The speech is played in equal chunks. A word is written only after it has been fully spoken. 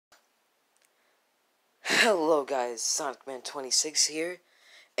Hello guys, Sonicman26 here,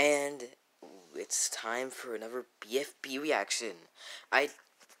 and it's time for another BFB reaction. I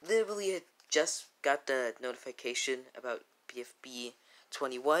literally had just got the notification about BFB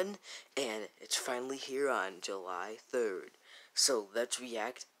 21, and it's finally here on July 3rd. So let's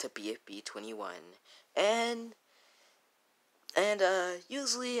react to BFB 21. And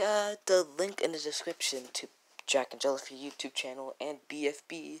usually the link in the description to Jacknjellfiy YouTube channel and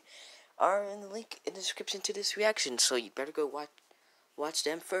BFB are in the link in the description to this reaction, so you better go watch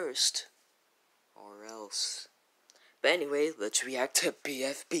them first, or else. But anyway, let's react to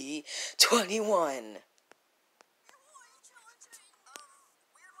BFB 21.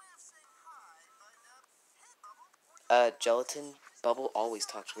 Gelatin Bubble always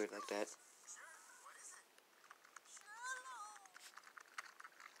talks weird like that.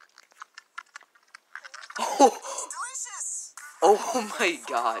 Oh my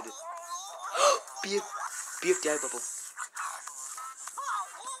god. BFDI Bubble.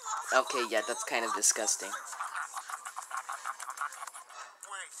 Okay, yeah, that's kind of disgusting.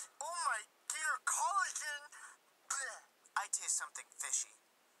 Wait, oh my dear collagen. I taste something fishy.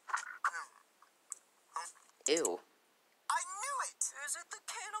 Ew. I knew it! Is it the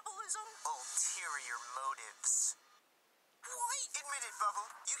cannibalism? Ulterior motives. Why? Admit it, Bubble.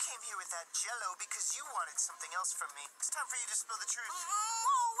 You came here with that jello because you wanted something else from me. It's time for you to spill the truth.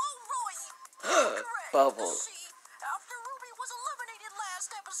 Bubble. See, after Ruby was eliminated last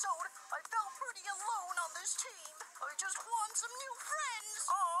episode, I felt pretty alone on this team. I just want some new friends.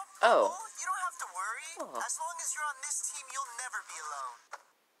 Oh. You don't have to worry. Oh. As long as you're on this team, you'll never be alone.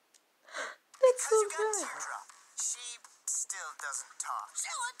 That's so You got good. Teardrop. She still doesn't talk.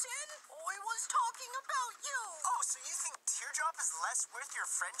 Gelatin, I was talking about you. Oh, so you think Teardrop is less worth your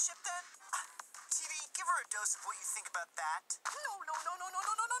friendship then? TV, give her a dose of what you think about that. No.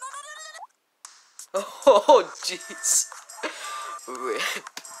 Oh, jeez.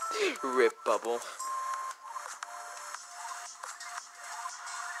 Rip Bubble.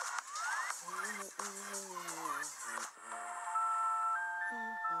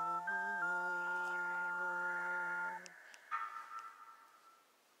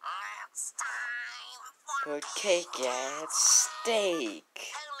 It's time For cake and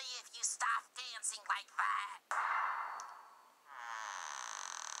steak. Only if you stop dancing like that.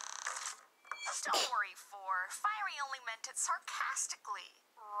 Don't worry, Fiery only meant it sarcastically.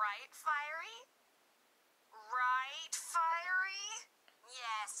 Right, Fiery? Right, Fiery?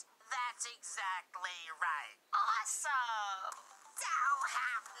 Yes, that's exactly right. Awesome!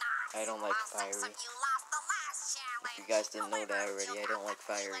 I don't like Fiery. If you guys didn't know that already, I don't like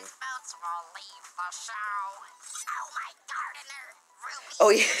Fiery.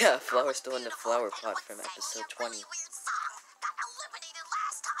 Oh yeah, Flower still in the flower pot from episode 20.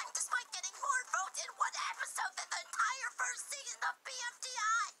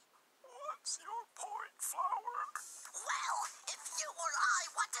 What's your point, Flower? Well, if you or I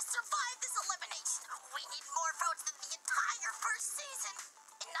want to survive this elimination, we need more votes than the entire first season.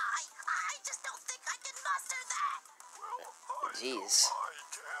 And I just don't think I can muster that. Well, Jeez. I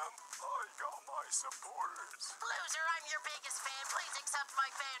can. I got my supporters. Loser, I'm your biggest fan. Please accept my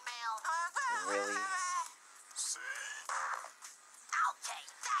fan mail. Really? See? Okay,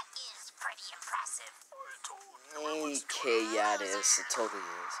 that is pretty impressive. I told you. Okay, yeah, it is. It totally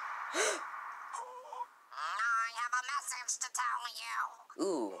is. I have a message to tell you.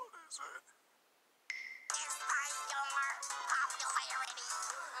 Ooh. What is it? Despite your popularity,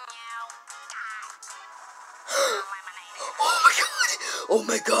 you got eliminated. Oh my god! Oh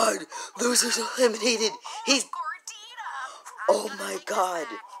my god! Loser's eliminated! He's... Gordita. Oh my god!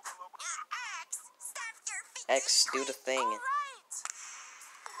 X, X, do the thing. Right.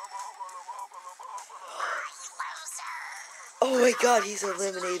 Oh my god, he's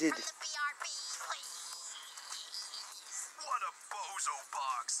eliminated! What a bozo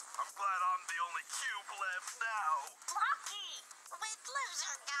box. I'm glad I'm the only cube left now. Lucky! With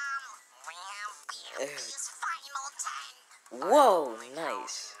loser gum, we have BFB's final 10. Whoa,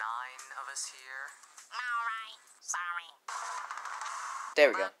 nice. 9 of us here. Alright, sorry.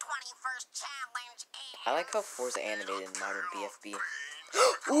 There we go. The 21st challenge is... I like how 4's animated in modern BFB.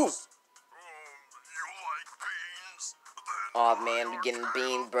 You Ooh! like beans? Aw man, we getting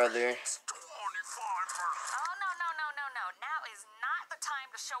bean, brother. 25%. Oh, no. Now is not the time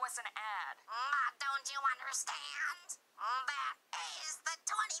to show us an ad. But don't you understand? That is the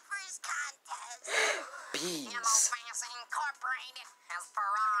 21st contest. Beans. Fancy Incorporated has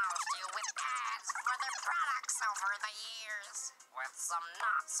barraged you with ads for their products over the years. With some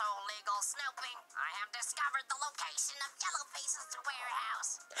not-so-legal snooping, I have discovered the location of Yellowface's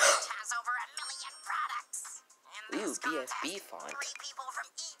warehouse, which has over 1 million products. Ooh, BFB font. 3 people from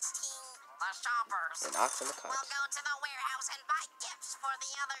each team. The shoppers. The knocks and the We'll cops. go to the warehouse and buy gifts for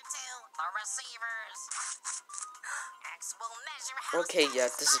the other 2, the receivers. X will measure how Okay, yeah,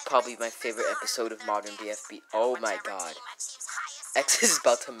 this is probably my favorite episode of Modern BFB. Oh my god. X is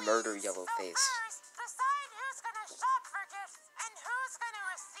about to murder Yellowface. Decide who's gonna shop for gifts and who's gonna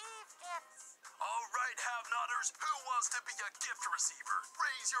receive gifts. All right, have-notters, who wants to be a gift receiver?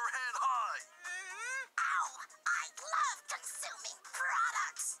 Raise your hand high. Ow! I love consuming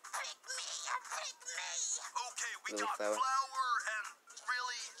products. Pick me, pick me. Okay, we Really, got Flower? Flower and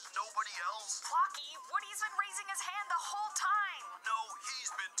really nobody else? Plucky, Woody's been raising his hand the whole time. No,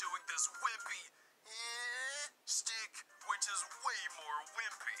 he's been doing this wimpy stick, which is way more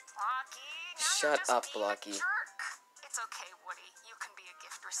wimpy. Blocky, now Shut you're just up, being Blocky. a jerk. It's okay, Woody. You can be a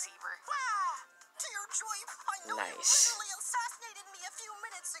gift receiver. Wow! Dear Joy, I know Nice. you literally assassinated me a few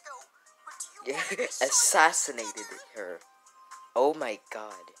minutes ago, but do you want to be Assassinated her. Oh my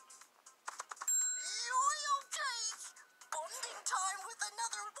god. Okay. Bonding time with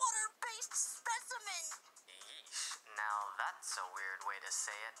another water-based specimen. Yeesh. Now that's a weird way to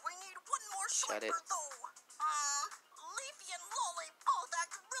say it. We need one more Shut it. swiper, though. Leafy and Lolly both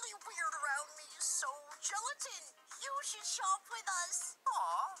act really weird around me, so Gelatin, you should shop with us.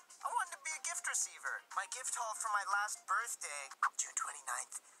 Aw, I wanted to be a gift receiver. My gift haul for my last birthday, June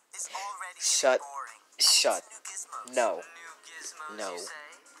 29th, is already Shut. boring. Shut. New gizmos. No. New gizmos, No. you say?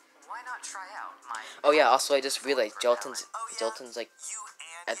 Why not try out my... Oh yeah, also I just realized Jolton's Oh, yeah? Jolton's like You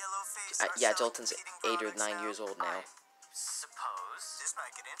and at, Yellowface are yeah, selling Jolton's competing 8 or products 9 years old now. Suppose. This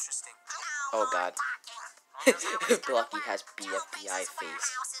might get interesting. Oh god. Blocky has BFBI face.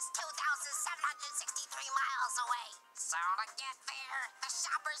 Warehouse is 2,763 miles away. So to get there, the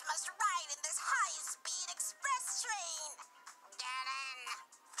shoppers must ride in this high-speed express train. Get in.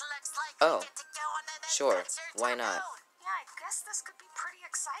 Looks like Oh, we get to go under the sure, desert why not? road. Yeah, I guess this could be pretty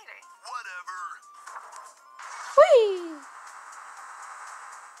exciting. Whatever. Whee!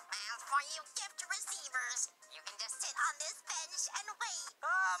 And for you gift receivers, you can just sit on this bench and wait.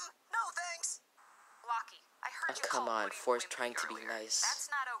 No thanks. Blocky, I heard Oh, you come call on, Woody Forrest wimpy trying to be earlier. nice. That's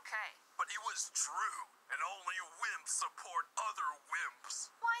not okay. But it was true, and only wimps support other wimps.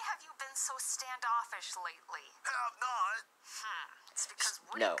 Why have you been so standoffish lately? Have not? It's because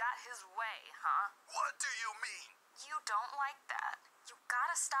Woody No. got his way, huh? What do you mean? You don't like that. You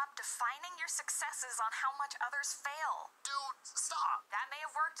gotta stop defining your successes on how much others fail. Dude, stop. That may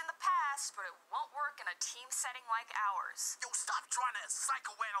have worked in the past, but it won't work in a team setting like ours. Yo, stop trying to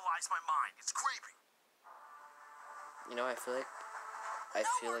psychoanalyze my mind. It's creepy. You know, I feel like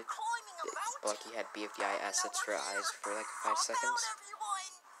Blocky had BFDI assets for eyes for like 5 seconds.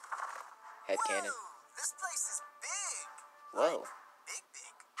 Headcanon. This place is big. Whoa. Big,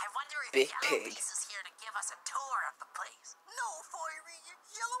 big. I wonder if Big Yellowface pig. is here to give us a tour of the place. No, Fiery.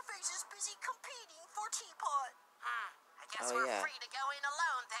 Yellowface is busy competing for Teapot. I guess Oh, we're yeah. free to go in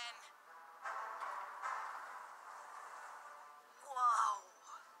alone then. Whoa.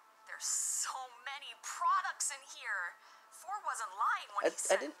 There's so many products in here. Ford wasn't lying when he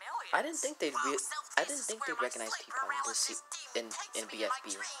said millions. I didn't think they'd Whoa, I Self-Face didn't is think where they'd my recognize sleep Teapot paralysis demon takes in me in my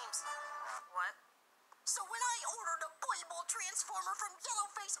BFB. dreams. What? So when I ordered a Playable Transformer from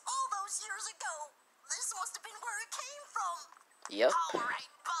Yellowface all those years ago, this must have been where it came from. Yep. All right,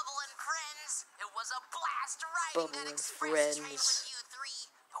 Bubble and friends. It was a blast riding Bubble that and express train friends. with you three.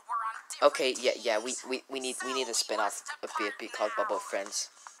 But we're on different Okay, yeah, teams. we need a So spin-off we of must BFB depart called now. Bubble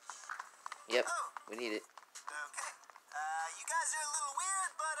Friends. Yep, we need it. Okay. You guys are a little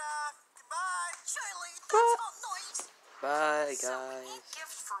weird, but, goodbye. Charlie, that's not nice. Bye, So we need guys.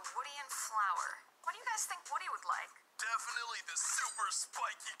 gifts for Woody and Flower. What do you guys think Woody would like? Definitely the super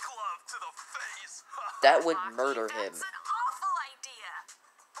spiky glove to the face. That would Blocky, murder him. That's an awful idea.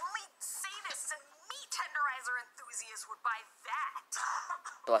 Only sadists and meat tenderizer enthusiasts would buy that.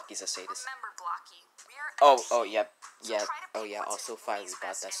 Blocky's a sadist. Remember, Blocky, we're a Oh, team. yep, So yeah. try to Oh pick yeah. what's Also, in Fiery Woody's bought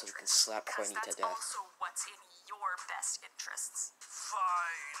best that so we can interests, slap 'cause Corny to that's death. also what's in your best interests.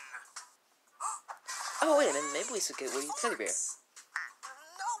 Fine. Oh wait a minute, maybe we should get Woody a teddy bear.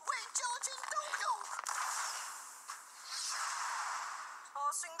 No, wait, Gelatin, don't go.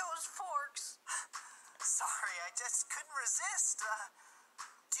 Tossing those forks. Sorry, I just couldn't resist.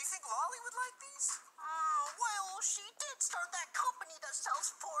 Do you think Lolly would like these? Well, she did start that company that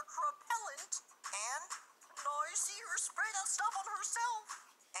sells fork repellent. And? I see her spray that stuff on herself.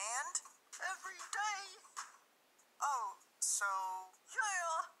 And? Every day. Oh, so...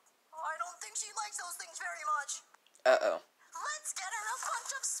 Yeah, I don't think she likes those things very much. Uh-oh. Let's get her a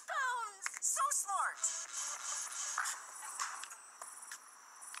bunch of spoons. So smart.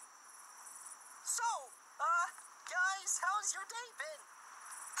 So, guys, how's your day been?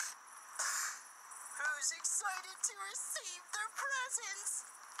 Who's excited to receive their presents?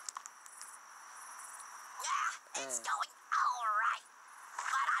 Yeah, it's going all right.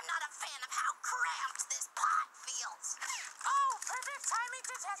 But I'm not a fan of how cramped this pot feels. Oh, perfect timing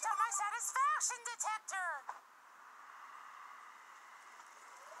to test out my satisfaction detector.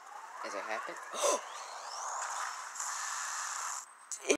 As it happened.